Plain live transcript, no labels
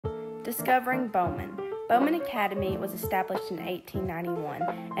Discovering Bowman. Bowman Academy was established in 1891,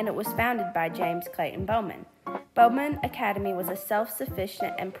 and it was founded by James Clayton Bowman. Bowman Academy was a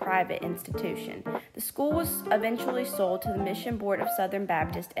self-sufficient and private institution. The school was eventually sold to the Mission Board of Southern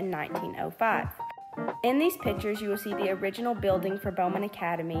Baptist in 1905. In these pictures, you will see the original building for Bowman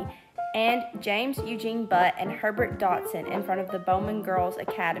Academy and James Eugene Butt and Herbert Dotson in front of the Bowman Girls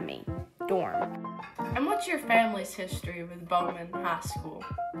Academy dorm. And what's your family's history with Bowman High School,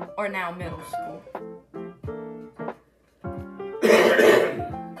 or now middle school?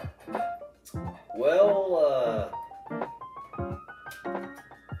 Well,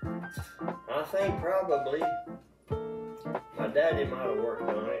 I think probably my daddy might have worked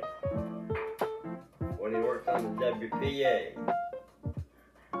on it when he worked on the WPA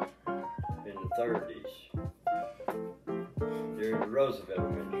in the 30s during the Roosevelt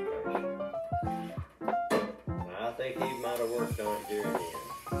administration. I think he might have worked on it during then.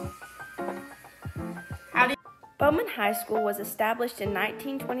 Bowman High School was established in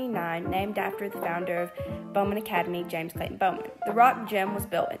 1929, named after the founder of Bowman Academy, James Clayton Bowman. The rock gym was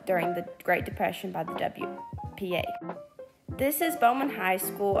built during the Great Depression by the WPA. This is Bowman High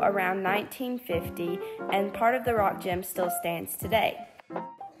School around 1950, and part of the rock gym still stands today.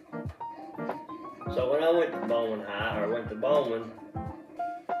 So when I went to Bowman High, or went to Bowman,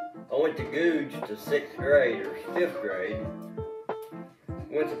 I went to Googe to 6th grade or 5th grade.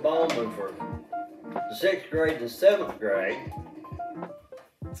 Went to Bowman for the 6th grade and 7th grade.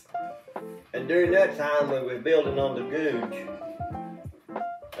 And during that time we were building on the Googe.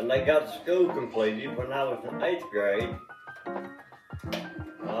 And they got the school completed when I was in 8th grade.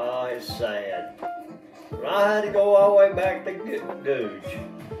 Oh, it's sad. But I had to go all the way back to Googe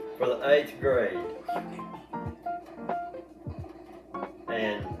for the 8th grade.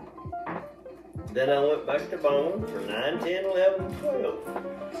 And then I went back to Bowman for 9, 10, 11, and 12.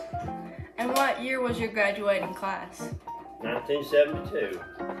 And what year was your graduating class? 1972.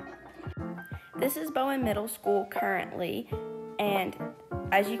 This is Bowman Middle School currently, and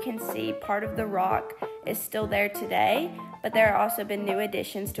as you can see, part of the rock is still there today, but there have also been new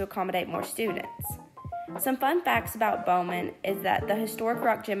additions to accommodate more students. Some fun facts about Bowman is that the historic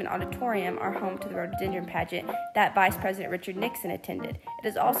rock gym and auditorium are home to the rhododendron pageant that Vice President Richard Nixon attended. It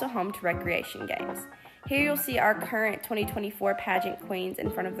is also home to recreation games. Here you'll see our current 2024 pageant queens in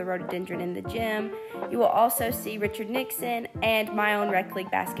front of the rhododendron in the gym. You will also see Richard Nixon and my own rec league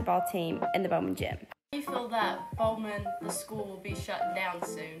basketball team in the Bowman gym. Do you feel that Bowman, the school, will be shut down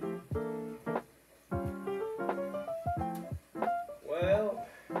soon? Well,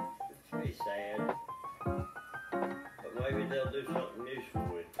 it's pretty sad. But maybe they'll do something useful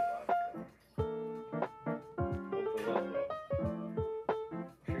with it. Open up a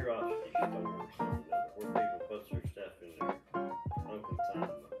curiosity store or something where people put their stuff in there. Uncle Tom.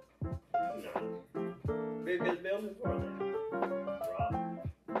 No. Be a good building for them. Rock.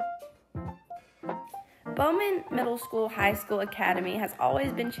 Bowman Middle School, High School Academy has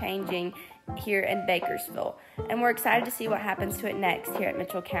always been changing here in Bakersville, and we're excited to see what happens to it next here at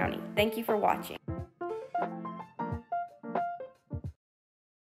Mitchell County. Thank you for watching.